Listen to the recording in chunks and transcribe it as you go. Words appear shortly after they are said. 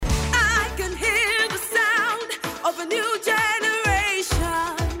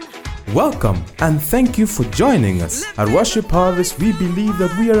Welcome and thank you for joining us. At Worship Harvest, we believe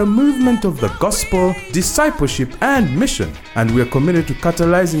that we are a movement of the gospel, discipleship, and mission, and we are committed to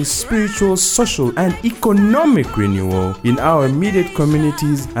catalyzing spiritual, social, and economic renewal in our immediate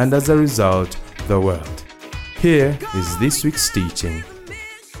communities and, as a result, the world. Here is this week's teaching.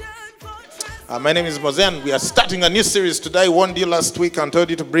 My name is Mose, and we are starting a new series today. I warned you last week and told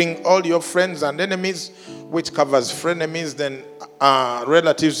you to bring all your friends and enemies, which covers frenemies, then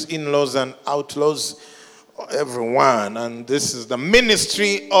relatives, in-laws, and outlaws, everyone. And this is the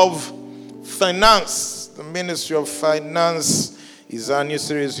ministry of finance. The ministry of finance is our new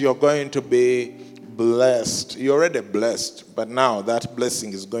series. You're going to be blessed. You're already blessed, but now that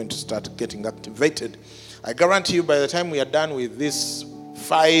blessing is going to start getting activated. I guarantee you by the time we are done with these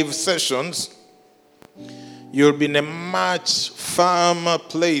 5 sessions, you'll be in a much firmer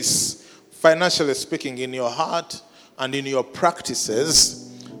place, financially speaking, in your heart and in your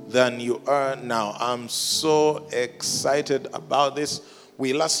practices than you are now. I'm so excited about this.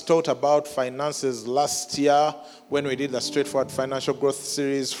 We last taught about finances last year when we did the Straightforward Financial Growth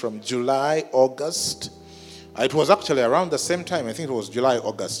series from July, August. It was actually around the same time. I think it was July,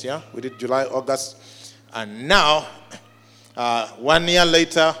 August, yeah? We did July, August. And now, 1 year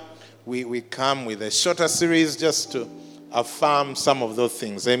later, we come with a shorter series just to affirm some of those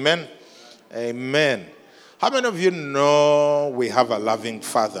things. Amen? Amen. How many of you know we have a loving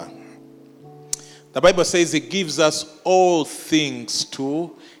Father? The Bible says He gives us all things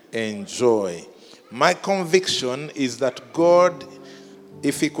to enjoy. My conviction is that God,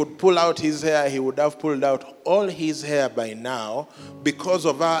 if He could pull out His hair, He would have pulled out all His hair by now because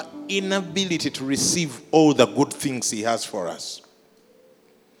of our inability to receive all the good things He has for us.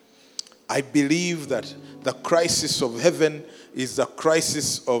 I believe that the crisis of heaven is the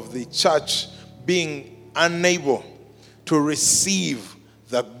crisis of the church being unable to receive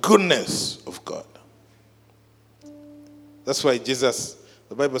the goodness of God. That's why Jesus,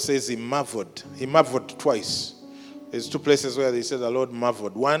 the Bible says He marveled. He marveled twice. There's 2 places where they say the Lord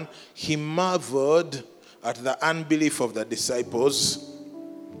marveled. One, He marveled at the unbelief of the disciples.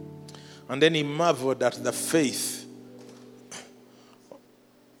 And then He marveled at the faith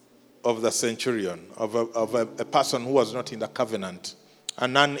of the centurion, of a person who was not in the covenant, a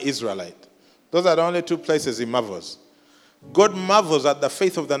non-Israelite. Those are the only 2 places He marvels. God marvels at the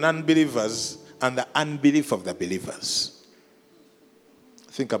faith of the non-believers and the unbelief of the believers.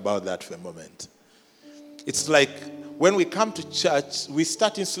 Think about that for a moment. It's like when we come to church, we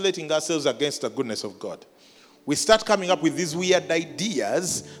start insulating ourselves against the goodness of God. We start coming up with these weird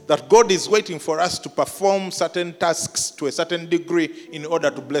ideas that God is waiting for us to perform certain tasks to a certain degree in order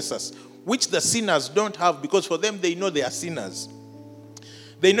to bless us, which the sinners don't have, because for them, they know they are sinners.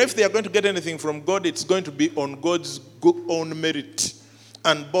 They know if they are going to get anything from God, it's going to be on God's own merit.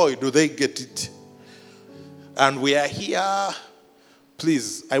 And boy, do they get it. And we are here.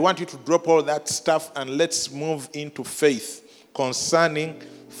 Please, I want you to drop all that stuff and let's move into faith concerning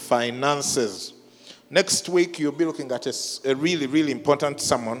finances. Next week, you'll be looking at a really, really important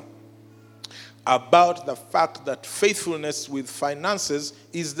sermon about the fact that faithfulness with finances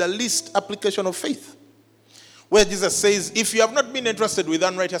is the least application of faith. Where Jesus says, if you have not been entrusted with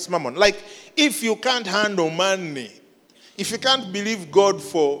unrighteous mammon, like if you can't handle money, if you can't believe God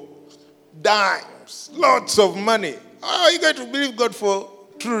for dimes, lots of money, how are you going to believe God for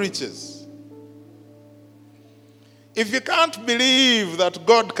true riches? If you can't believe that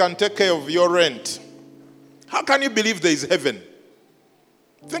God can take care of your rent, how can you believe there is heaven?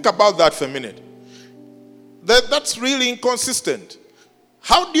 Think about that for a minute. That's really inconsistent.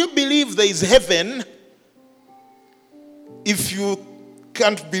 How do you believe there is heaven if you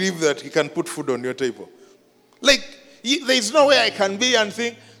can't believe that He can put food on your table? Like, there is no way I can be and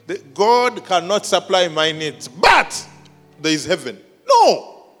think that God cannot supply my needs, but there is heaven.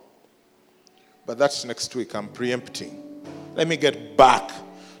 No. But that's next week. I'm preempting. Let me get back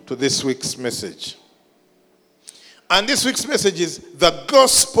to this week's message. And this week's message is the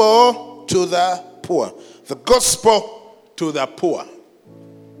gospel to the poor. The gospel to the poor.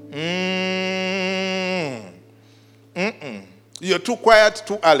 You're too quiet,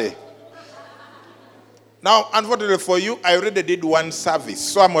 too early. Now, unfortunately for you, I already did 1 service,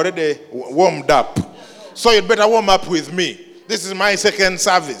 so I'm already warmed up. So you'd better warm up with me. This is my 2nd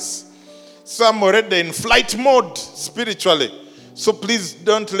service. So I'm already in flight mode spiritually. So please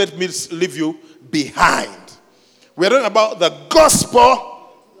don't let me leave you behind. We're talking about the gospel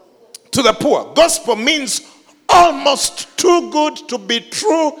to the poor. Gospel means almost too good to be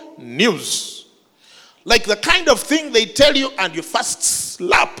true news. Like the kind of thing they tell you and you first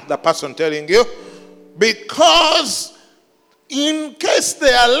slap the person telling you because in case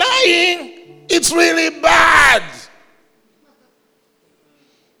they are lying, it's really bad.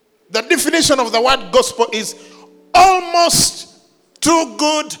 The definition of the word gospel is almost too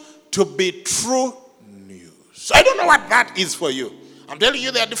good to be true news. I don't know what that is for you. I'm telling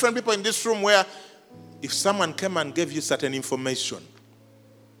you, there are different people in this room where if someone came and gave you certain information,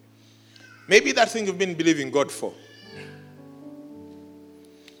 maybe that thing you've been believing God for.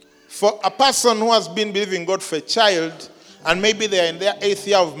 For a person who has been believing God for a child, and maybe they are in their 8th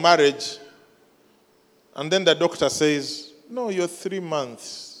year of marriage, and then the doctor says, no, you're 3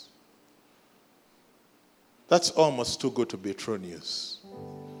 months. That's almost too good to be true news.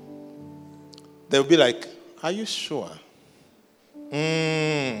 They'll be like, are you sure? For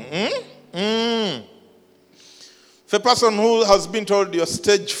a person who has been told you're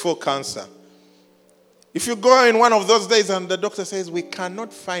stage 4 cancer, if you go in one of those days and the doctor says, we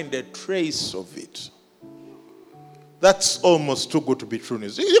cannot find a trace of it, that's almost too good to be true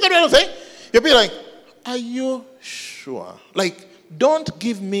news. You get what I'm saying? You'll be like, are you sure? Like, don't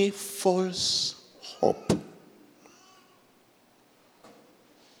give me false hope.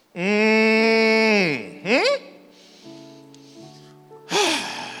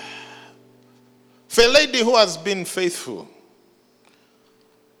 For a lady who has been faithful,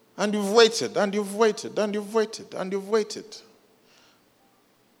 and you've waited, and you've waited, and you've waited, and you've waited,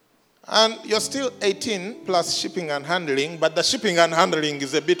 and you're still 18 plus shipping and handling, but the shipping and handling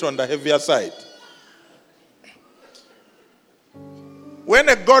is a bit on the heavier side. When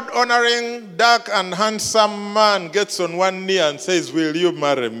a God-honoring, dark and handsome man gets on one knee and says, will you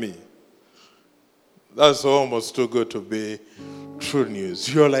marry me? That's almost too good to be true news.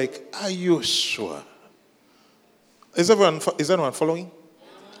 You're like, are you sure? Is anyone following?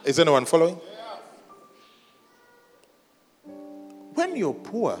 Is anyone following? When you're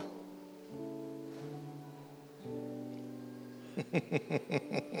poor,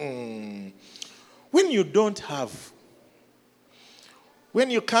 when you don't have,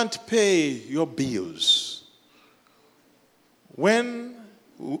 when you can't pay your bills, when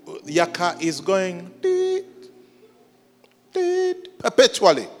your car is going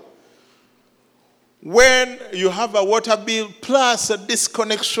perpetually, when you have a water bill plus a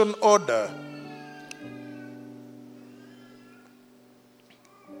disconnection order,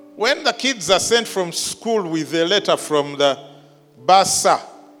 when the kids are sent from school with a letter from the bursar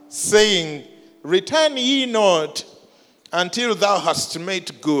saying, return ye not until thou hast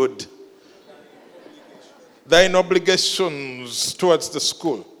made good thine obligations towards the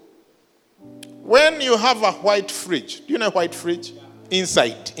school. When you have a white fridge, do you know white fridge?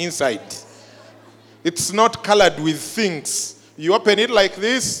 Inside. It's not colored with things. You open it like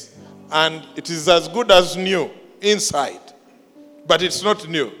this, and it is as good as new inside. But it's not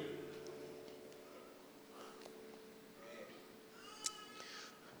new.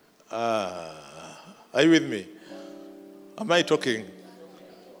 Are you with me? Am I talking?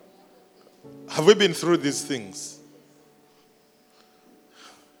 Have we been through these things?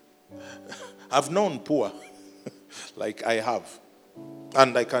 I've known poor, like I have.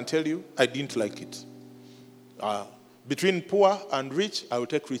 And I can tell you, I didn't like it. Between poor and rich, I will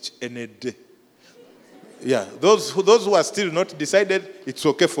take rich any day. Yeah, those who are still not decided, it's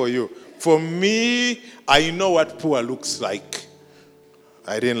okay for you. For me, I know what poor looks like.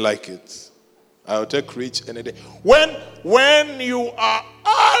 I didn't like it. I'll take rich any day. When you are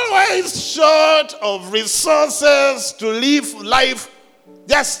always short of resources to live life,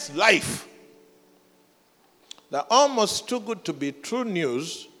 just life, the almost too good to be true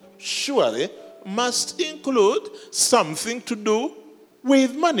news surely must include something to do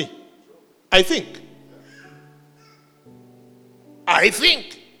with money. I think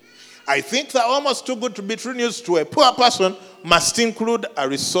the almost too good to be true news to a poor person must include a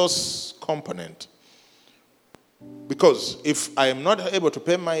resource component. Because if I am not able to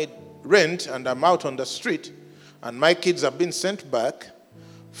pay my rent and I'm out on the street and my kids have been sent back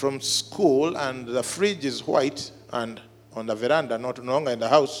from school and the fridge is white and on the veranda, not no longer in the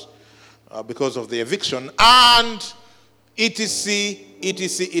house because of the eviction, and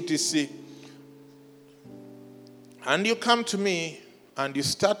etc. And you come to me and you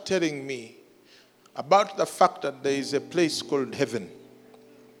start telling me about the fact that there is a place called heaven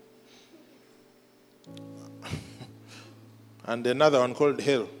and another one called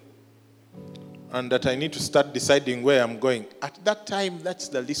hell, and that I need to start deciding where I'm going. At that time, that's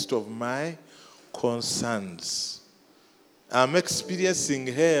the list of my concerns. I'm experiencing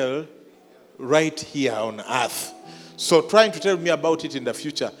hell right here on earth. So trying to tell me about it in the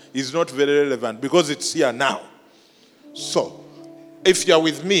future is not very relevant because it's here now. So, if you're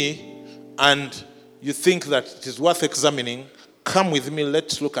with me and you think that it is worth examining, come with me,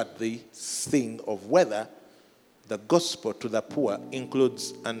 let's look at the thing of whether the gospel to the poor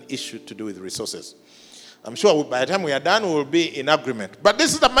includes an issue to do with resources. I'm sure by the time we are done, we will be in agreement. But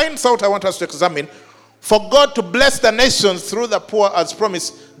this is the main thought I want us to examine. For God to bless the nations through the poor as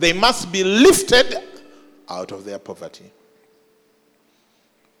promised, they must be lifted out of their poverty.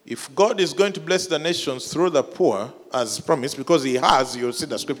 If God is going to bless the nations through the poor as promised, because he has, you'll see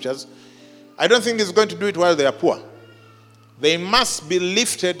the scriptures, I don't think he's going to do it while they are poor. They must be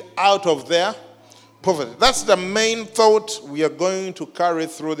lifted out of their poverty. That's the main thought we are going to carry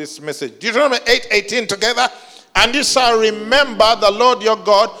through this message. Deuteronomy 8:18 together. And you shall remember the Lord your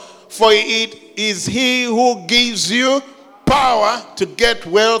God, for it is he who gives you power to get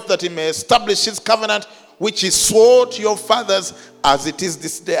wealth, that he may establish his covenant, which he swore to your fathers as it is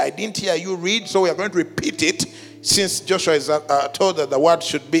this day. I didn't hear you read, so we are going to repeat it, since Joshua is told that the word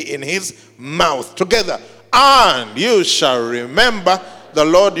should be in his mouth. Together. And you shall remember the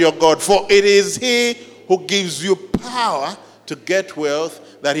Lord your God, for it is he who gives you power to get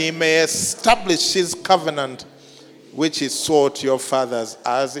wealth, that he may establish his covenant, which he swore to your fathers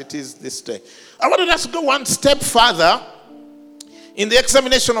as it is this day. I wanted us to go one step further in the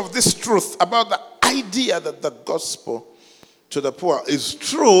examination of this truth about the idea that the gospel to the poor is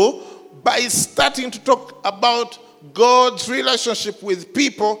true by starting to talk about God's relationship with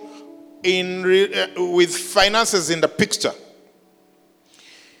people with finances in the picture.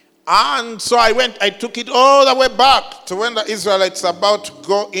 And so I took it all the way back to when the Israelites are about to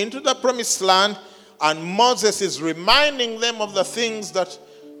go into the promised land, and Moses is reminding them of the things that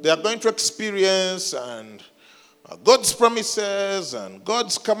they are going to experience, and God's promises and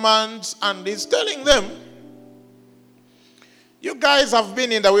God's commands, and he's telling them, you guys have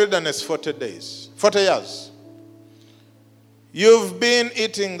been in the wilderness 40 years. You've been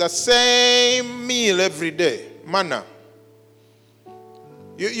eating the same meal every day, manna.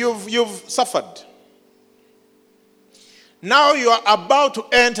 You've suffered. Now you are about to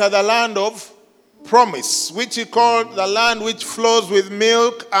enter the land of promise, which he called the land which flows with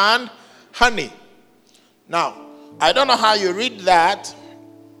milk and honey. Now, I don't know how you read that.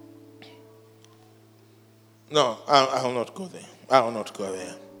 No, I will not go there. I will not go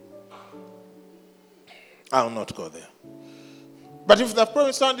there. But if the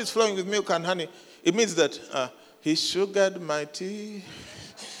promised land is flowing with milk and honey, it means that he sugared my tea.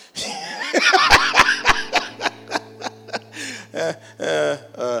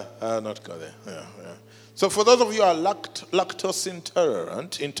 I'll not go there. Yeah. So for those of you who are lactose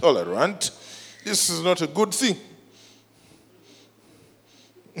intolerant, this is not a good thing.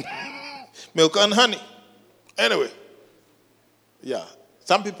 Milk and honey. Anyway, yeah.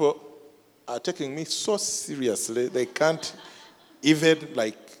 Some people are taking me so seriously, they can't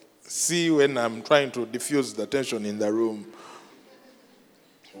even see when I'm trying to diffuse the tension in the room.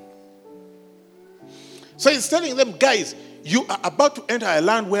 So he's telling them, guys, you are about to enter a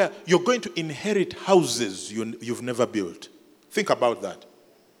land where you're going to inherit houses you've never built. Think about that.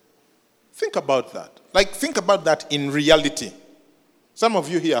 Think about that in reality. Some of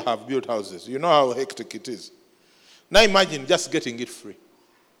you here have built houses. You know how hectic it is. Now imagine just getting it free.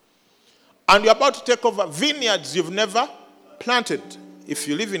 And you're about to take over vineyards you've never planted. If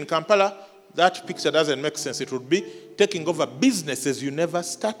you live in Kampala, that picture doesn't make sense. It would be taking over businesses you never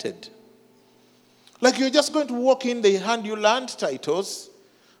started. Like you're just going to walk in, they hand you land titles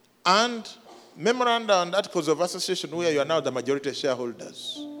and memoranda and articles of association where you are now the majority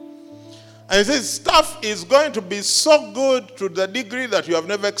shareholders. And it says stuff is going to be so good to the degree that you have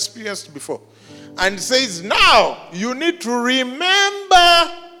never experienced before. And it says now you need to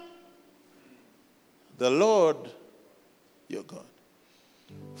remember the Lord your God.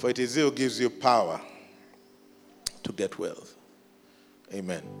 For it is he who gives you power to get wealth.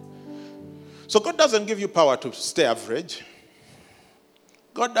 Amen. So God doesn't give you power to stay average.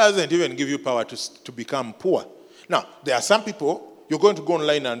 God doesn't even give you power to become poor. Now, there are some people, you're going to go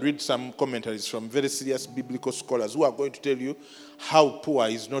online and read some commentaries from very serious biblical scholars who are going to tell you how poor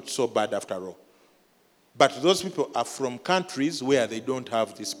is not so bad after all. But those people are from countries where they don't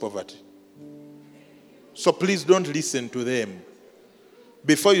have this poverty. So please don't listen to them.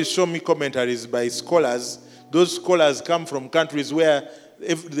 Before you show me commentaries by scholars, those scholars come from countries where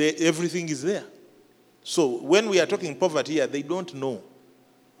everything is there. So when we are talking poverty here, they don't know.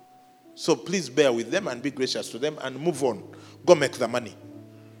 So please bear with them and be gracious to them and move on. Go make the money.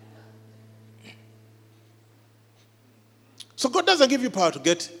 So God doesn't give you power to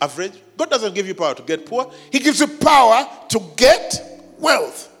get average. God doesn't give you power to get poor. He gives you power to get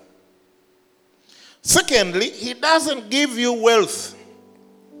wealth. Secondly, he doesn't give you wealth.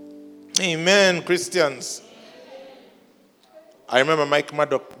 Amen, Christians. I remember Mike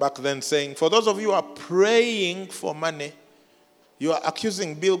Murdoch back then saying, for those of you who are praying for money, you are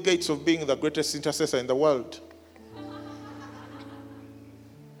accusing Bill Gates of being the greatest intercessor in the world.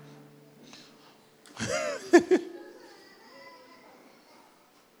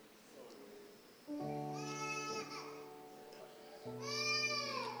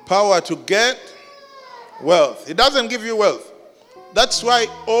 Power to get wealth. It doesn't give you wealth. That's why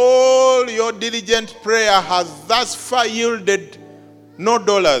all your diligent prayer has thus far yielded no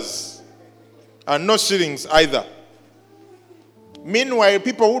dollars and no shillings either. Meanwhile,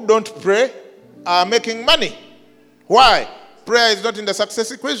 people who don't pray are making money. Why? Prayer is not in the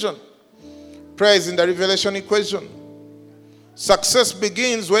success equation. Prayer is in the revelation equation. Success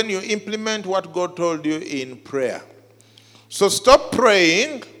begins when you implement what God told you in prayer. So stop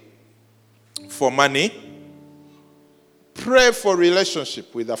praying for money. Pray for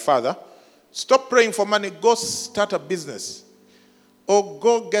relationship with the Father. Stop praying for money. Go start a business. Or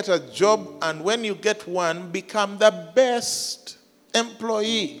go get a job, and when you get one, become the best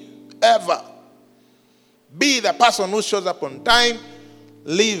employee ever. Be the person who shows up on time,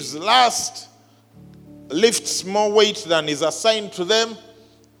 leaves last, lifts more weight than is assigned to them,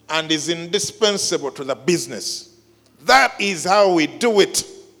 and is indispensable to the business. That is how we do it.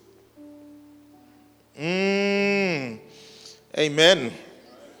 Amen.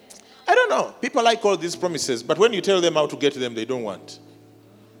 I don't know. People like all these promises, but when you tell them how to get them, they don't want.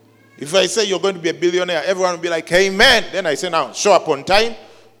 If I say you're going to be a billionaire, everyone will be like, amen. Then I say, now, show up on time,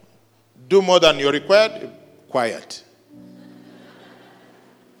 do more than you're required, quiet.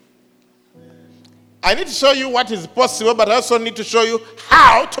 I need to show you what is possible, but I also need to show you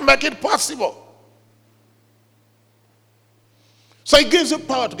how to make it possible. So he gives you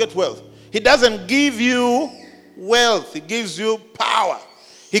power to get wealth. He doesn't give you wealth. He gives you power.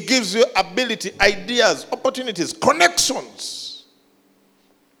 He gives you ability, ideas, opportunities, connections.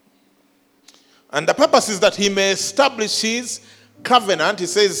 And the purpose is that he may establish his covenant. He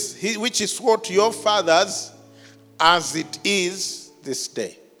says, which he swore to your fathers as it is this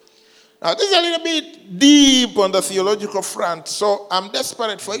day. Now, this is a little bit deep on the theological front, so I'm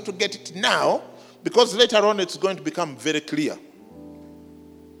desperate for you to get it now, because later on it's going to become very clear.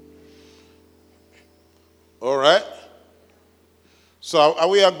 All right? So are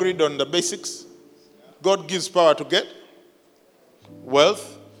we agreed on the basics? God gives power to get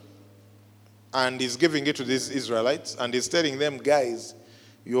wealth, and he's giving it to these Israelites, and he's telling them, guys,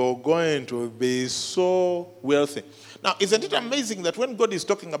 you're going to be so wealthy. Now, isn't it amazing that when God is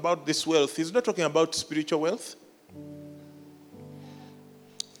talking about this wealth, he's not talking about spiritual wealth?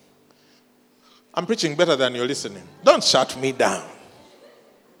 I'm preaching better than you're listening. Don't shut me down.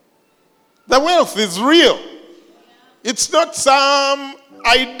 The wealth is real. It's not some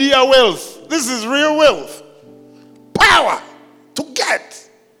idea wealth. This is real wealth. Power to get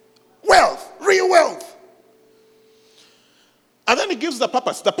wealth, real wealth. And then he gives the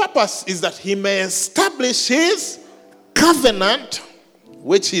purpose. The purpose is that he may establish his covenant,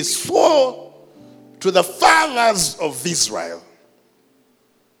 which he swore to the fathers of Israel.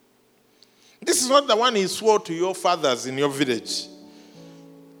 This is not the one he swore to your fathers in your village.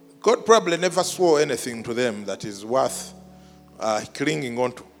 God probably never swore anything to them that is worth clinging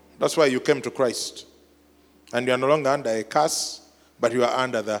on to. That's why you came to Christ. And you are no longer under a curse, but you are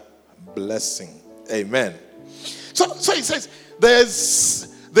under the blessing. Amen. So he says, there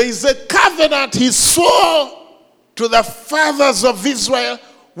is a covenant he swore to the fathers of Israel,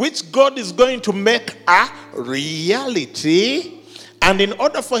 which God is going to make a reality. And in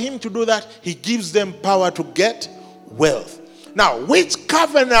order for him to do that, he gives them power to get wealth. Now, which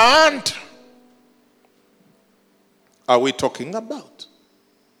covenant are we talking about?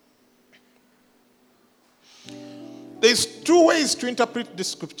 There's two ways to interpret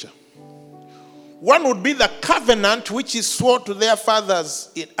this scripture. One would be the covenant which is sworn to their fathers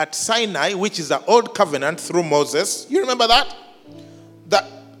at Sinai, which is the old covenant through Moses. You remember that? The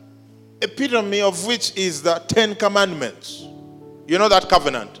epitome of which is the Ten Commandments. You know that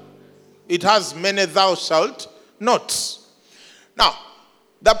covenant? It has many thou shalt nots. Now,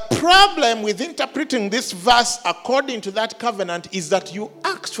 the problem with interpreting this verse according to that covenant is that you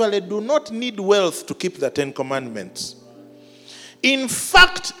actually do not need wealth to keep the Ten Commandments. In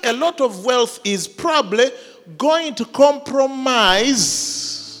fact, a lot of wealth is probably going to compromise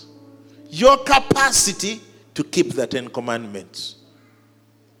your capacity to keep the Ten Commandments.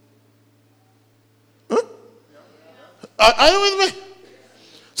 Huh? Are you with me?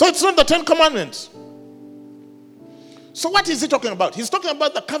 So it's not the Ten Commandments. So what is he talking about? He's talking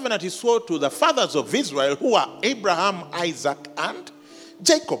about the covenant he swore to the fathers of Israel, who are Abraham, Isaac, and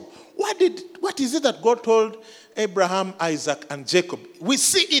Jacob. What is it that God told Abraham, Isaac, and Jacob? We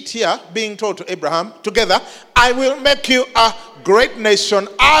see it here being told to Abraham together. I will make you a great nation.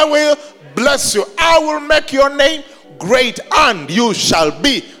 I will bless you. I will make your name great, and you shall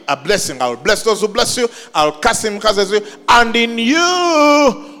be a blessing. I will bless those who bless you. I will curse him who curses you. And in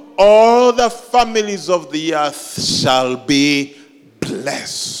you, all the families of the earth shall be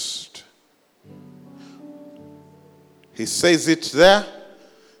blessed. He says it there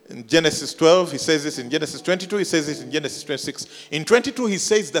in Genesis 12. He says this in Genesis 22. He says this in Genesis 26. In 22, he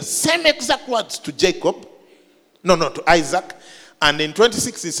says the same exact words to Jacob. No, to Isaac. And in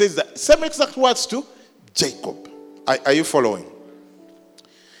 26, he says the same exact words to Jacob. Are you following?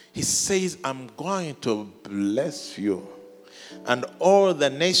 He says, I'm going to bless you, and all the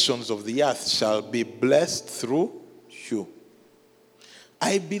nations of the earth shall be blessed through you.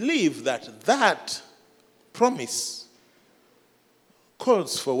 I believe that promise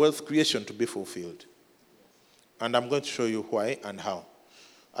calls for wealth creation to be fulfilled. And I'm going to show you why and how.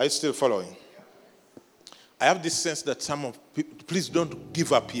 Are you still following? I have this sense that some of people, please don't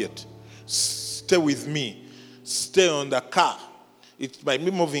give up yet. Stay with me. Stay on the car. It might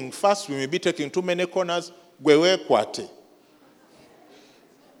be moving fast. We may be taking too many corners. We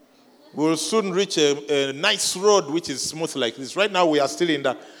will soon reach a nice road which is smooth like this. Right now we are still in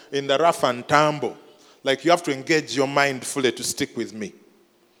the rough and tumble. Like you have to engage your mind fully to stick with me.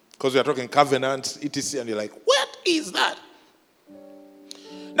 Because we are talking covenants, etc. And you're like, what is that?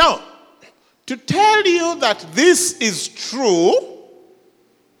 Now, to tell you that this is true,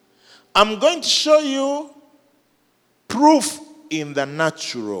 I'm going to show you proof in the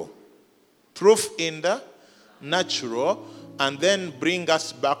natural. Proof in the natural, and then bring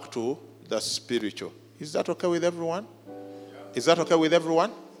us back to the spiritual. Is that okay with everyone? Is that okay with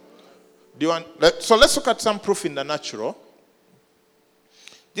everyone? So let's look at some proof in the natural.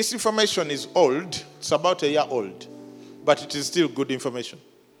 This information is old. It's about a year old. But it is still good information.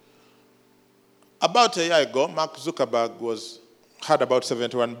 About a year ago, Mark Zuckerberg had about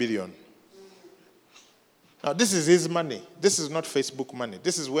 71 billion. Now, this is his money. This is not Facebook money.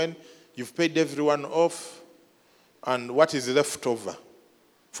 This is when you've paid everyone off and what is left over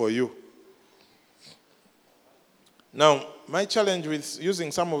for you. Now, my challenge with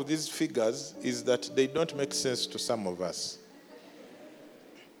using some of these figures is that they don't make sense to some of us.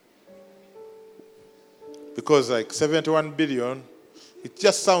 Because like 71 billion, it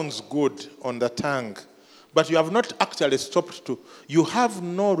just sounds good on the tongue. But you have not actually stopped you have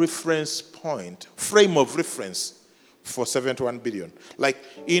no reference point, frame of reference for 71 billion. Like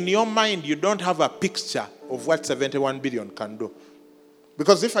in your mind, you don't have a picture of what 71 billion can do.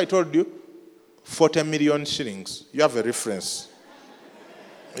 Because if I told you 40 million shillings, you have a reference.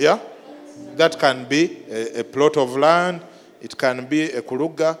 Yeah? That can be a plot of land, it can be a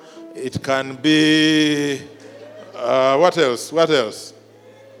kuruga, it can be, what else?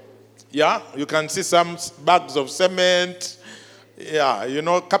 Yeah, you can see some bags of cement.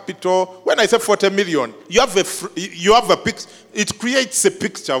 Yeah, capital. When I say 40 million, you have a picture. It creates a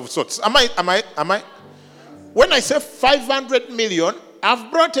picture of sorts. Am I? When I say 500 million, I've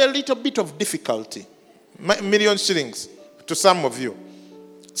brought a little bit of difficulty. Million shillings to some of you.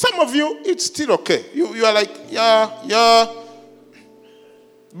 Some of you, it's still okay. You are like, yeah.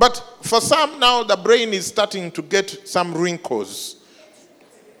 But for some now, the brain is starting to get some wrinkles.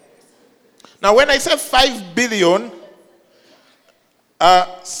 Now, when I say 5 billion,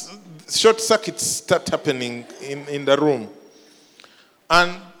 short circuits start happening in the room.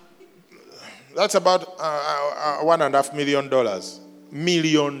 And that's about $1.5 million. $1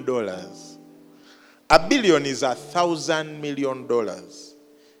 million. A billion is $1,000 million.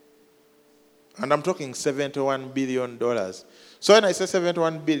 And I'm talking $71 billion. So when I say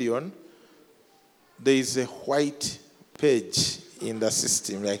 71 billion, there is a white page in the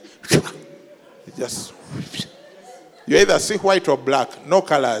system. Like, just, you either see white or black, no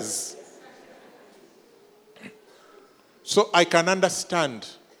colors. So I can understand.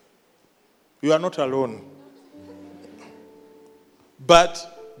 You are not alone.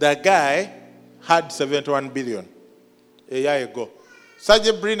 But the guy had 71 billion a year ago.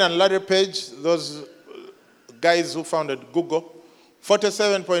 Sergey Brin and Larry Page, those guys who founded Google,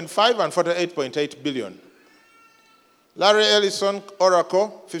 47.5 and 48.8 billion. Larry Ellison,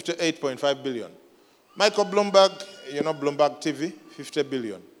 Oracle, 58.5 billion. Michael Bloomberg, Bloomberg TV, 50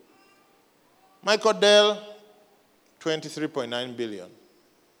 billion. Michael Dell, 23.9 billion.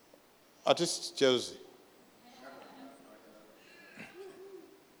 Artist Chelsea.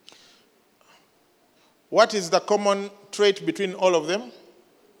 What is the common trait between all of them?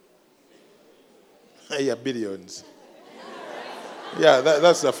 Yeah, billions. Yeah,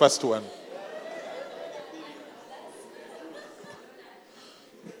 that's the first one.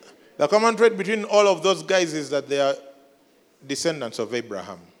 The common trait between all of those guys is that they are descendants of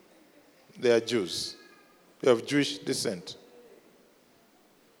Abraham. They are Jews. They have Jewish descent.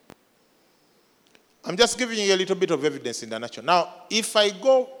 I'm just giving you a little bit of evidence in the natural. Now, if I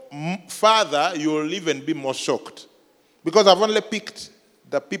go further, you will even be more shocked. Because I've only picked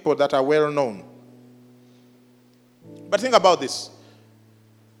the people that are well known. But think about this.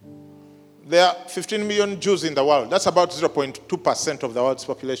 There are 15 million Jews in the world. That's about 0.2% of the world's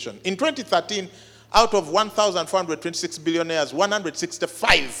population. In 2013, out of 1,426 billionaires,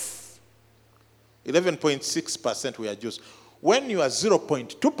 165, 11.6% were Jews. When you are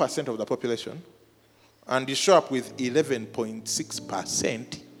 0.2% of the population, and you show up with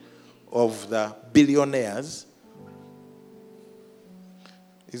 11.6% of the billionaires,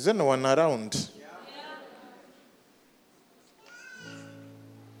 is anyone around?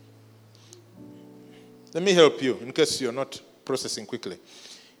 Let me help you in case you're not processing quickly.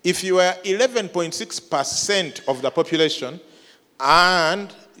 If you were 11.6% of the population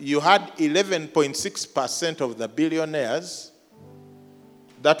and you had 11.6% of the billionaires,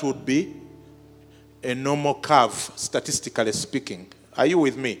 that would be a normal curve, statistically speaking. Are you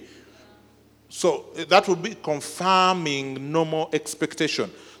with me? So that would be confirming normal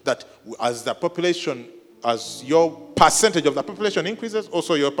expectation that as the population, as your percentage of the population increases,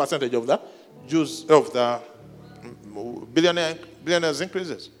 also your percentage of the Jews, of the billionaires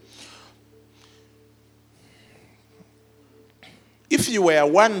increases. If you were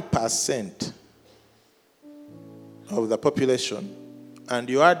 1% of the population and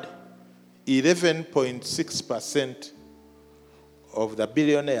you had 11.6% of the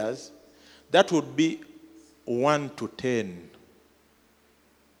billionaires, that would be 1 to 10.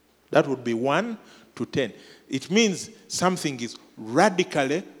 That would be 1 to 10. It means something is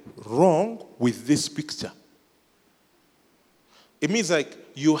radically wrong with this picture. It means like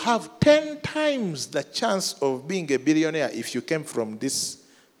you have 10 times the chance of being a billionaire if you came from this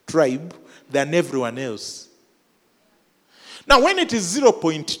tribe than everyone else. Now, when it is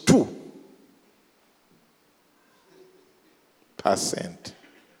 0.2%,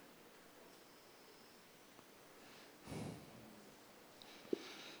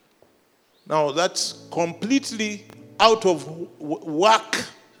 now that's completely out of whack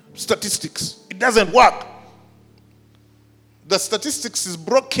statistics. It doesn't work. The statistics is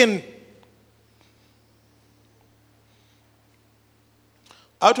broken.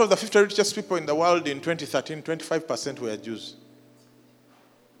 Out of the 50 richest people in the world in 2013, 25% were Jews.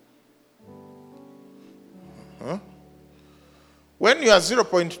 Huh? When you are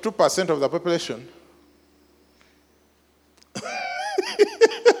 0.2% of the population,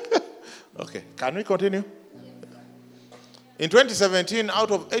 okay, can we continue? In 2017,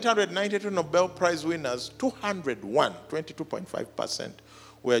 out of 892 Nobel Prize winners, 201, 22.5%,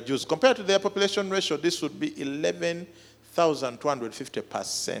 were Jews. Compared to their population ratio, this would be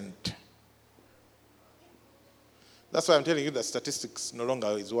 11,250%. That's why I'm telling you that statistics no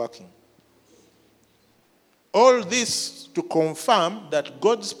longer is working. All this to confirm that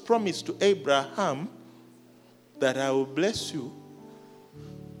God's promise to Abraham that I will bless you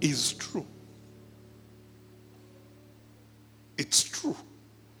is true. It's true.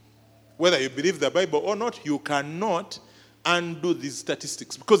 Whether you believe the Bible or not, you cannot undo these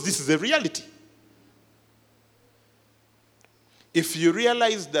statistics because this is a reality. If you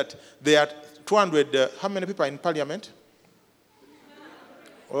realize that there are 200, how many people are in parliament?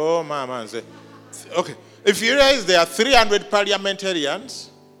 Oh, man. Okay. If you realize there are 300 parliamentarians,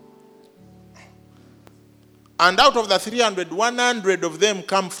 and out of the 300, 100 of them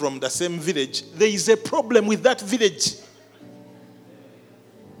come from the same village, there is a problem with that village.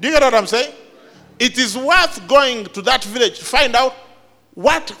 Do you get what I'm saying? It is worth going to that village to find out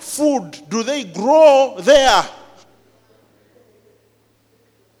what food do they grow there.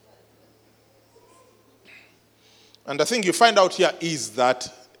 And the thing you find out here is that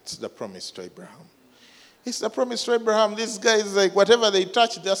it's the promise to Abraham. It's the promise to Abraham. This guy is like, whatever they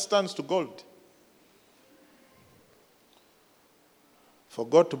touch just turns to gold. For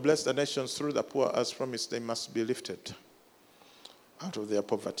God to bless the nations through the poor as promised, they must be lifted out of their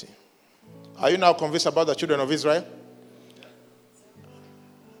poverty. Are you now convinced about the children of Israel?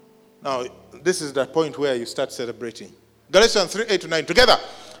 Now, this is the point where you start celebrating. Galatians 3:8-9 together.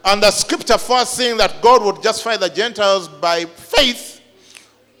 And the scripture foreseeing that God would justify the Gentiles by faith,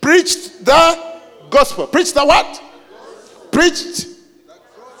 preached the gospel. Preached the what? Gospel. Preached the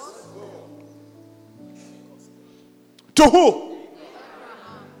gospel. To who?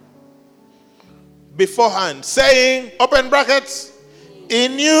 Beforehand, saying, open brackets,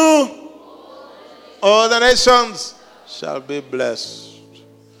 In you, all the nations shall be blessed.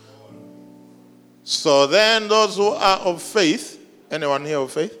 So then those who are of faith, anyone here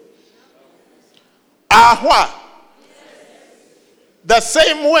of faith? Are what? The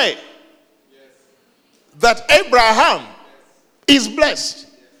same way that Abraham is blessed.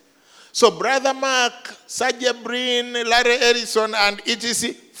 So Brother Mark, Serge Brin, Larry Ellison, and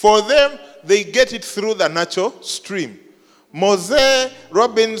etc., for them, they get it through the natural stream. Mose,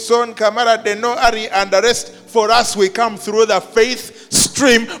 Robinson, Kamara, Deno, Ari, and the rest, for us, we come through the faith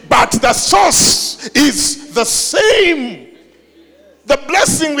stream, but the source is the same. The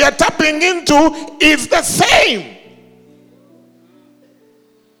blessing we are tapping into is the same.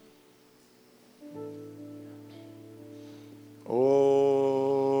 Oh,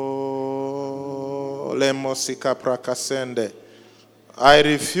 lemosika prakasende. I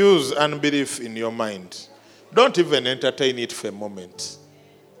refuse unbelief in your mind. Don't even entertain it for a moment.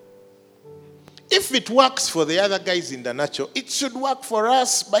 If it works for the other guys in the natural, it should work for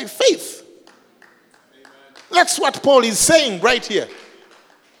us by faith. Amen. That's what Paul is saying right here.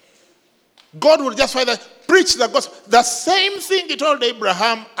 God will just preach the gospel. The same thing he told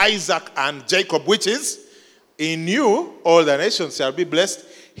Abraham, Isaac, and Jacob, which is, in you all the nations shall be blessed.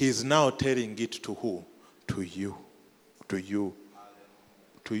 He's now telling it to who? To you. To you.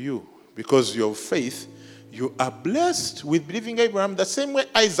 To you. Because your faith, you are blessed with believing Abraham the same way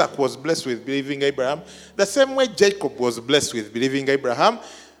Isaac was blessed with believing Abraham, the same way Jacob was blessed with believing Abraham,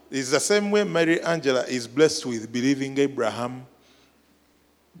 is the same way Mary Angela is blessed with believing Abraham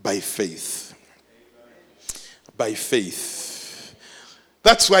by faith. By faith.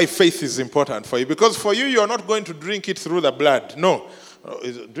 That's why faith is important for you. Because for you, you're not going to drink it through the blood. No.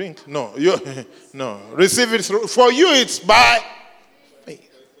 Is it drink? No. No. Receive it through. For you, it's by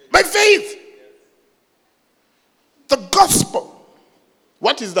faith. By faith. The gospel.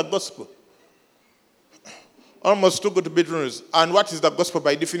 What is the gospel? Almost too good to be true. And what is the gospel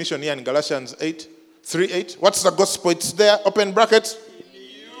by definition here in Galatians 3:8? What's the gospel? It's there. Open brackets.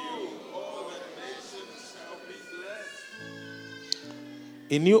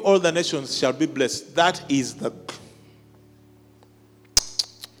 In you all the nations shall be blessed. That is the...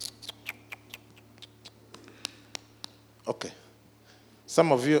 Okay.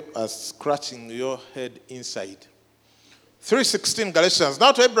 Some of you are scratching your head inside. 3:16 Galatians.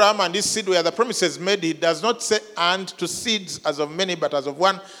 Now to Abraham and his seed were the promises made. He does not say and to seeds as of many, but as of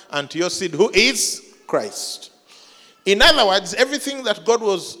one, and to your seed, who is Christ. In other words, every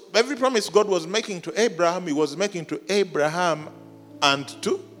promise God was making to Abraham, he was making to Abraham and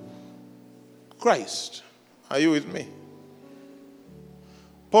to Christ. Are you with me?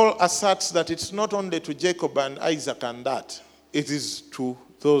 Paul asserts that it's not only to Jacob and Isaac and that. It is to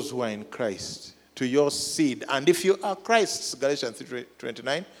those who are in Christ, to your seed. And if you are Christ's, Galatians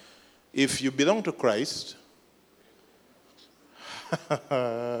 3:29, if you belong to Christ,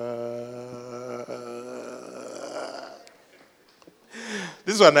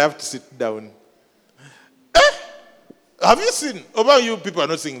 this one I have to sit down. Have you seen? About you people are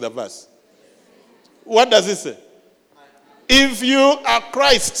not seeing the verse. What does it say? If you are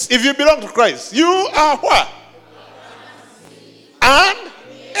Christ's, if you belong to Christ, you are what? And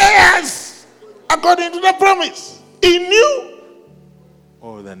heirs, according to the promise. In you,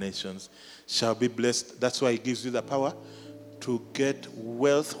 all the nations shall be blessed. That's why he gives you the power to get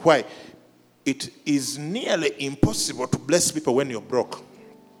wealth. Why? It is nearly impossible to bless people when you're broke.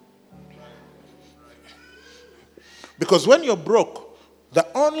 Because when you're broke, the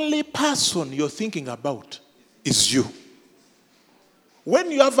only person you're thinking about is you.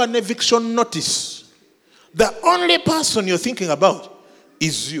 When you have an eviction notice, the only person you're thinking about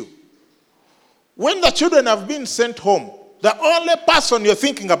is you. When the children have been sent home, the only person you're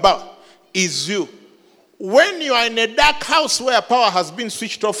thinking about is you. When you are in a dark house where power has been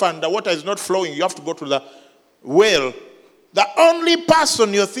switched off and the water is not flowing, you have to go to the well, the only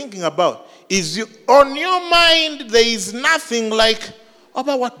person you're thinking about is you. On your mind, there is nothing like,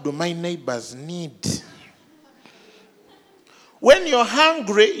 about what do my neighbors need? When you're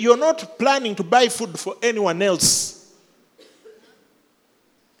hungry, you're not planning to buy food for anyone else.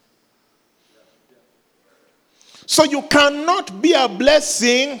 So you cannot be a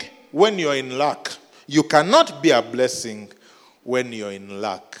blessing when you're in lack. You cannot be a blessing when you're in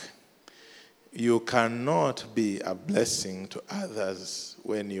lack. You cannot be a blessing to others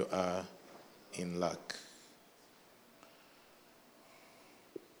when you are in lack.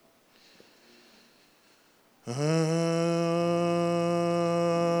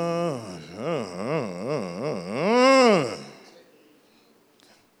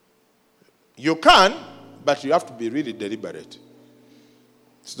 You can, but you have to be really deliberate.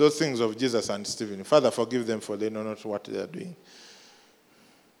 It's those things of Jesus and Stephen. Father, forgive them, for they know not what they are doing.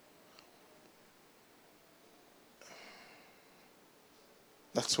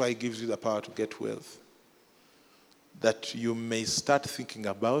 That's why he gives you the power to get wealth. That you may start thinking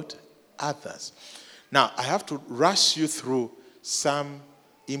about others. Now, I have to rush you through some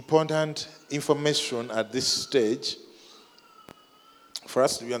important information at this stage for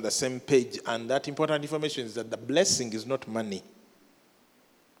us to be on the same page. And that important information is that the blessing is not money.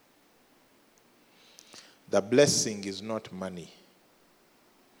 The blessing is not money.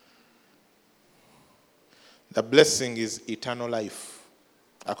 The blessing is eternal life,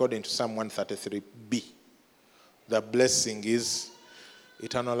 according to Psalm 133b. The blessing is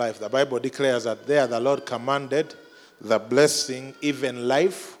eternal life. The Bible declares that there the Lord commanded the blessing, even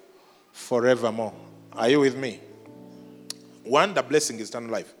life, forevermore. Are you with me? One, the blessing is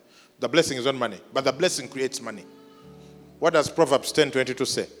eternal life. The blessing is not money, but the blessing creates money. What does Proverbs 10:22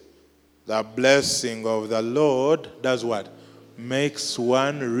 say? The blessing of the Lord does what? Makes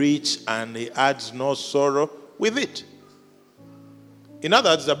one rich, and he adds no sorrow with it. In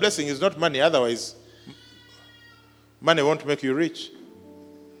other words, the blessing is not money, otherwise money won't make you rich.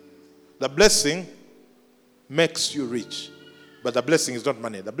 The blessing makes you rich, but the blessing is not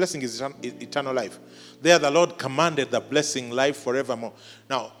money. The blessing is eternal life. There the Lord commanded the blessing, life forevermore.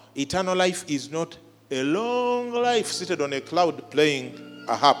 Now, eternal life is not a long life seated on a cloud playing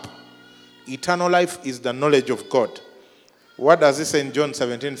a harp. Eternal life is the knowledge of God. What does he say in John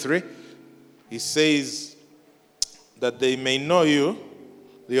 17:3? He says that they may know you,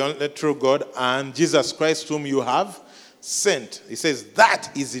 the only true God, and Jesus Christ whom you have sent. He says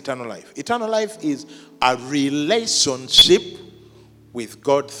that is eternal life. Eternal life is a relationship with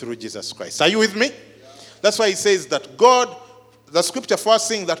God through Jesus Christ. Are you with me? That's why he says that God, the scripture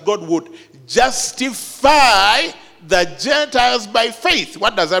foreseeing that God would justify the Gentiles by faith.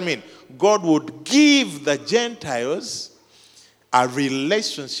 What does that mean? God would give the Gentiles a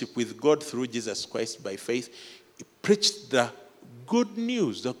relationship with God through Jesus Christ by faith. He preached the good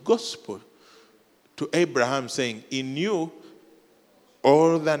news, the gospel, to Abraham, saying, in you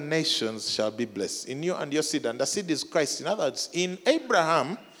all the nations shall be blessed. In you and your seed. And the seed is Christ. In other words, in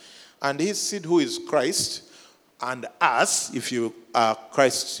Abraham and his seed, who is Christ, and us, if you are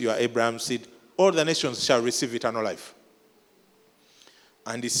Christ, you are Abraham's seed, all the nations shall receive eternal life.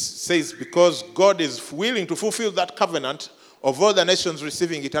 And it says, because God is willing to fulfill that covenant of all the nations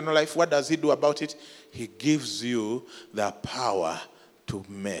receiving eternal life, what does he do about it? He gives you the power to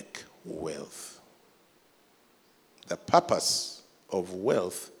make wealth. The purpose of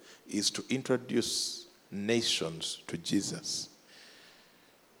wealth is to introduce nations to Jesus.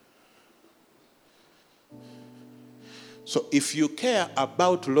 So if you care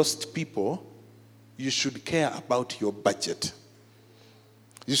about lost people, you should care about your budget.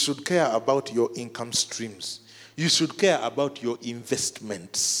 You should care about your income streams. You should care about your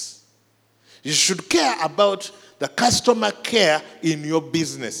investments. You should care about the customer care in your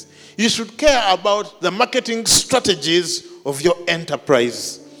business. You should care about the marketing strategies of your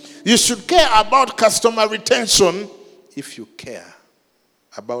enterprise. You should care about customer retention if you care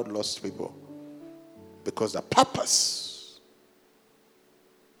about lost people. Because the purpose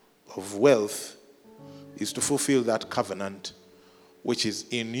of wealth is to fulfill that covenant, which is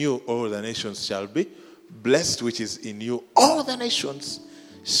in you all the nations shall be blessed, which is in you all the nations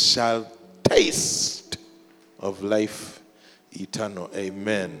shall taste of life eternal.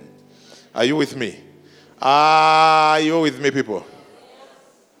 Amen. Are you with me? Are you with me, people?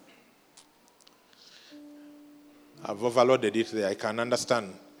 I've overloaded it there. I can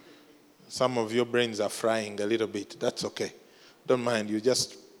understand. Some of your brains are frying a little bit. That's okay. Don't mind. You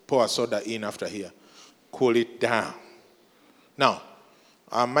just pour a soda in after here. Cool it down. Now,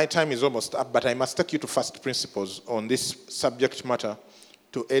 my time is almost up, but I must take you to first principles on this subject matter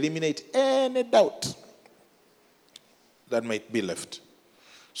to eliminate any doubt that might be left.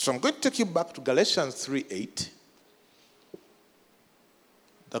 So I'm going to take you back to Galatians 3:8.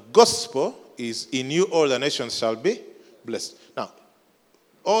 The gospel is in you all the nations shall be blessed. Now,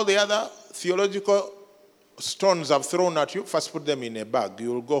 all the other theological stones I've thrown at you, first put them in a bag.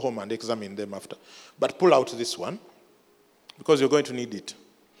 You will go home and examine them after. But pull out this one, because you're going to need it.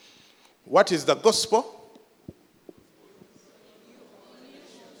 What is the gospel?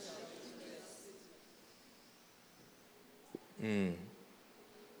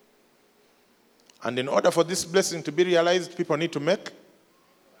 And in order for this blessing to be realized, people need to make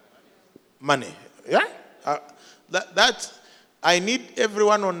money. Yeah? That I need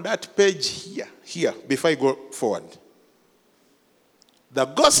everyone on that page here, before I go forward. The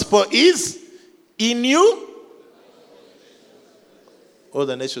gospel is in you all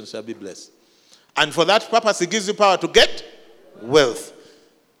the nations shall be blessed. And for that purpose, he gives you power to get wealth.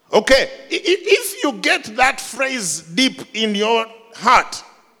 Okay, if you get that phrase deep in your heart,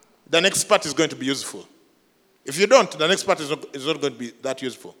 the next part is going to be useful. If you don't, the next part is not going to be that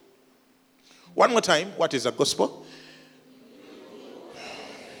useful. One more time, what is the gospel?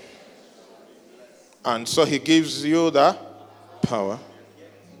 And so he gives you the power.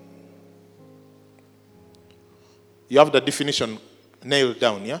 You have the definition nailed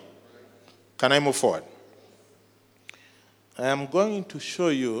down, yeah? Can I move forward? I am going to show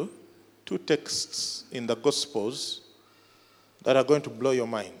you 2 texts in the Gospels that are going to blow your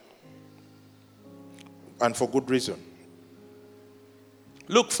mind. And for good reason.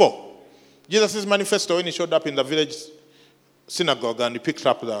 Luke 4. Jesus' manifesto when he showed up in the village synagogue and he picked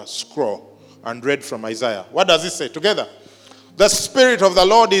up the scroll and read from Isaiah. What does it say? Together. The Spirit of the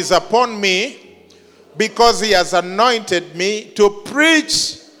Lord is upon me because he has anointed me to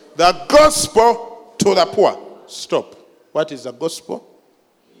preach the gospel to the poor. Stop. What is the gospel?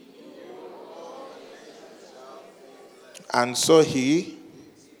 And so he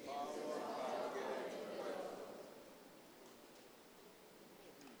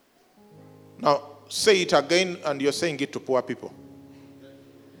now say it again, and you're saying it to poor people.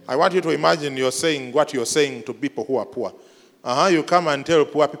 I want you to imagine you're saying what you're saying to people who are poor. You come and tell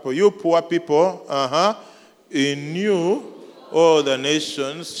poor people, you poor people, in you all the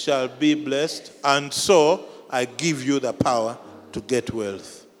nations shall be blessed, and so I give you the power to get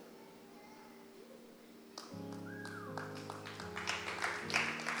wealth.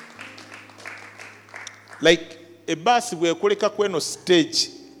 Like a bus we kuleka kweno stage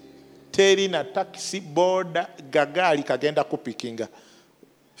teri na taxi boda gagali kagenda kupikinga.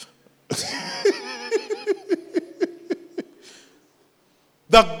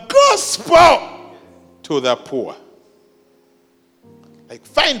 The gospel to the poor. Like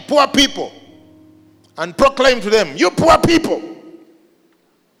find poor people and proclaim to them, you poor people,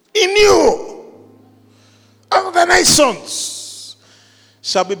 in you, all the nations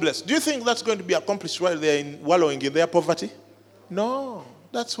shall be blessed. Do you think that's going to be accomplished while they are wallowing in their poverty? No.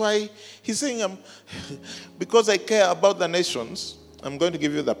 That's why he's saying, because I care about the nations, I'm going to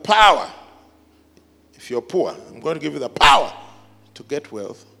give you the power. If you're poor, I'm going to give you the power to get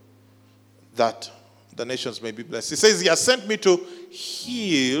wealth that the nations may be blessed. He says he has sent me to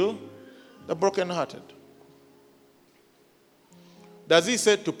heal the brokenhearted. Does he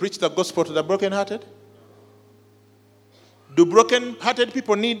say to preach the gospel to the brokenhearted? Do brokenhearted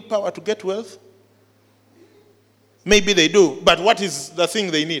people need power to get wealth? Maybe they do, but what is the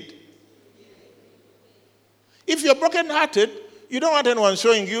thing they need? If you're brokenhearted, you don't want anyone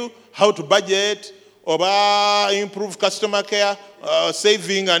showing you how to budget or improve customer care,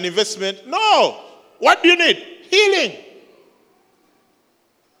 saving and investment. No. What do you need? Healing.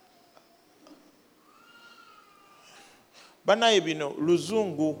 Banaye bino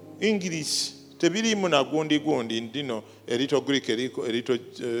luzungu English tebirimu na gundi ndino erito Greek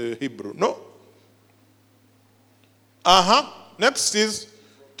erito Hebrew. No. Next is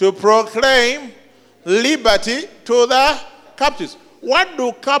to proclaim liberty to the captives. What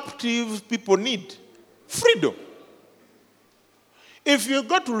do captive people need? Freedom. If you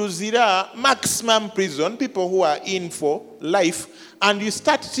go to Luzira, maximum prison, people who are in for life, and you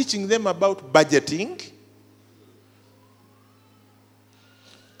start teaching them about budgeting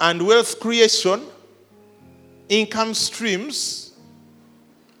and wealth creation, income streams,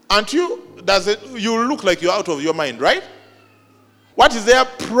 and you look like you're out of your mind, right? What is their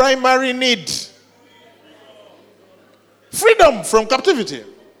primary need? Freedom from captivity.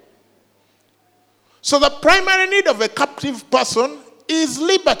 So the primary need of a captive person is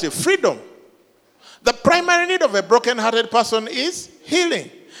liberty, freedom. The primary need of a broken-hearted person is healing.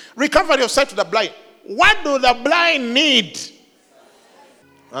 Recovery of sight to the blind. What do the blind need?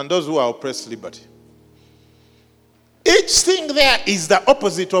 And those who are oppressed, liberty. Each thing there is the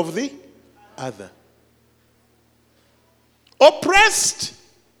opposite of the other. Oppressed,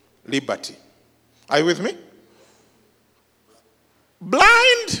 liberty. Are you with me?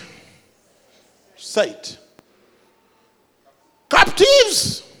 Blind, sight.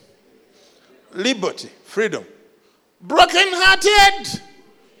 Captives, liberty, freedom. Broken-hearted,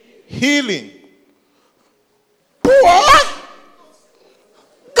 healing. Poor,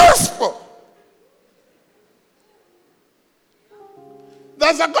 gospel.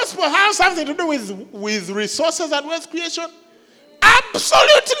 Does the gospel have something to do with resources and wealth creation?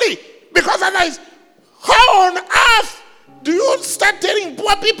 Absolutely. Because otherwise, how on earth do you start telling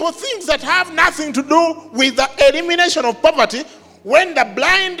poor people things that have nothing to do with the elimination of poverty when the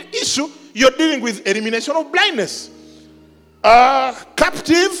blind issue, you're dealing with elimination of blindness?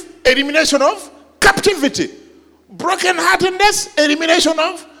 Captive, elimination of captivity. Brokenheartedness, elimination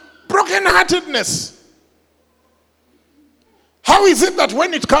of brokenheartedness. How is it that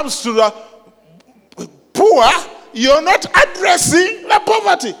when it comes to the poor, you're not addressing the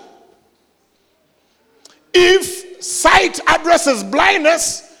poverty? If sight addresses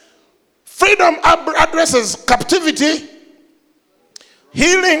blindness, freedom addresses captivity,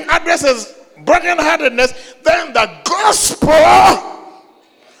 healing addresses brokenheartedness, then the gospel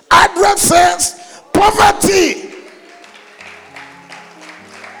addresses poverty.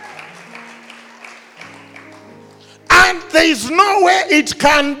 And there is no way it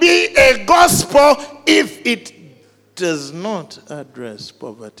can be a gospel if it does not address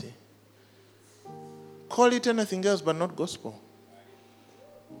poverty. Call it anything else but not gospel.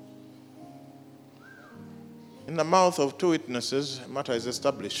 In the mouth of two witnesses, a matter is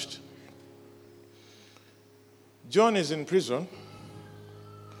established. John is in prison,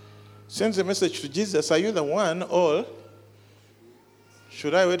 sends a message to Jesus, are you the one, or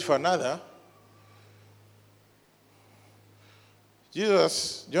should I wait for another?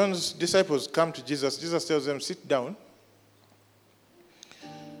 John's disciples come to Jesus. Jesus tells them, sit down.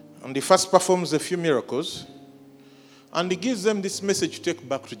 And he first performs a few miracles. And he gives them this message to take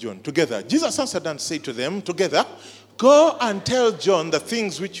back to John. Together. Jesus answered and said to them, together, go and tell John the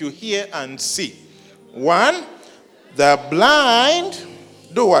things which you hear and see. 1, the blind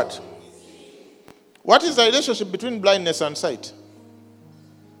do what? What is the relationship between blindness and sight?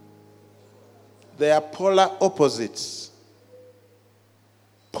 They are polar opposites.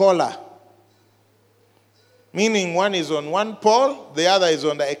 Polar. Meaning one is on one pole, the other is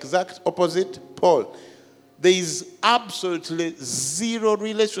on the exact opposite pole. There is absolutely zero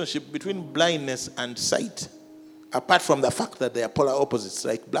relationship between blindness and sight, apart from the fact that they are polar opposites,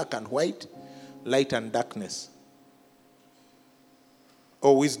 like black and white, light and darkness.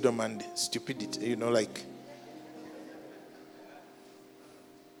 Or wisdom and stupidity, like.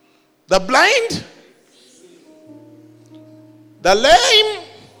 The blind, the lame,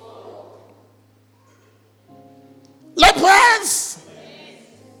 lepers,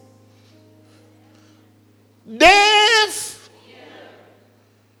 deaf,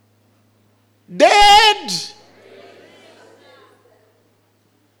 dead,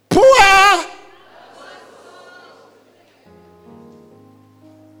 poor,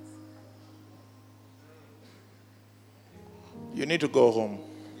 you need to go home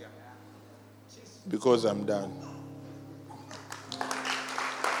because I'm done.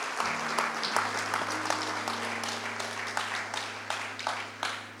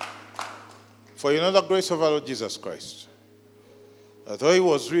 For you know the grace of our Lord Jesus Christ, that though he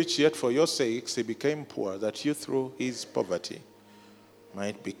was rich, yet for your sakes he became poor, that you through his poverty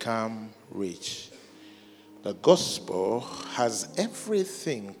might become rich. The gospel has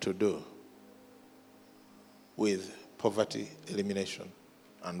everything to do with poverty elimination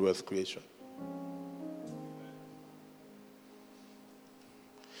and wealth creation.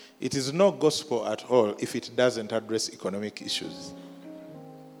 It is no gospel at all if it doesn't address economic issues.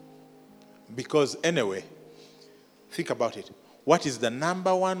 Because anyway, think about it. What is the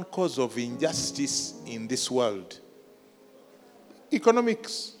number one cause of injustice in this world?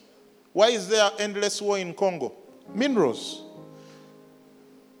 Economics. Why is there endless war in Congo? Minerals.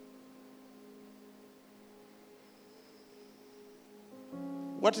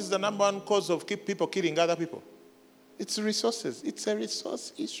 What is the number one cause of people killing other people? It's resources. It's a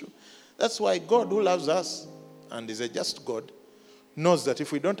resource issue. That's why God, who loves us and is a just God, knows that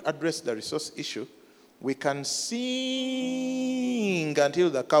if we don't address the resource issue, we can sing until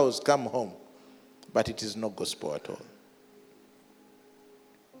the cows come home, but it is no gospel at all.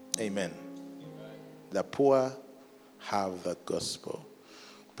 Amen. The poor have the gospel.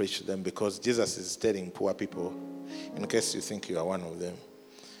 Preach to them, because Jesus is telling poor people, in case you think you are one of them,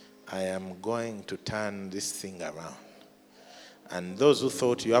 I am going to turn this thing around. And those who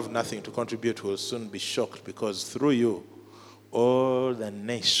thought you have nothing to contribute will soon be shocked, because through you, all the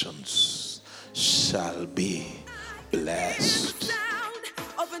nations shall be blessed.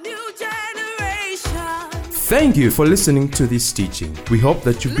 Thank you for listening to this teaching. We hope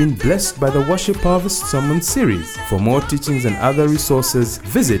that you've been blessed by the Worship Harvest Sermon Series. For more teachings and other resources,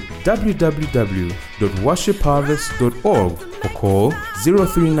 visit www.worshipharvest.org or call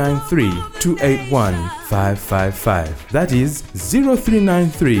 0393 281 555. That is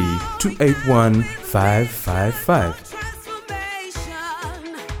 0393 281 555.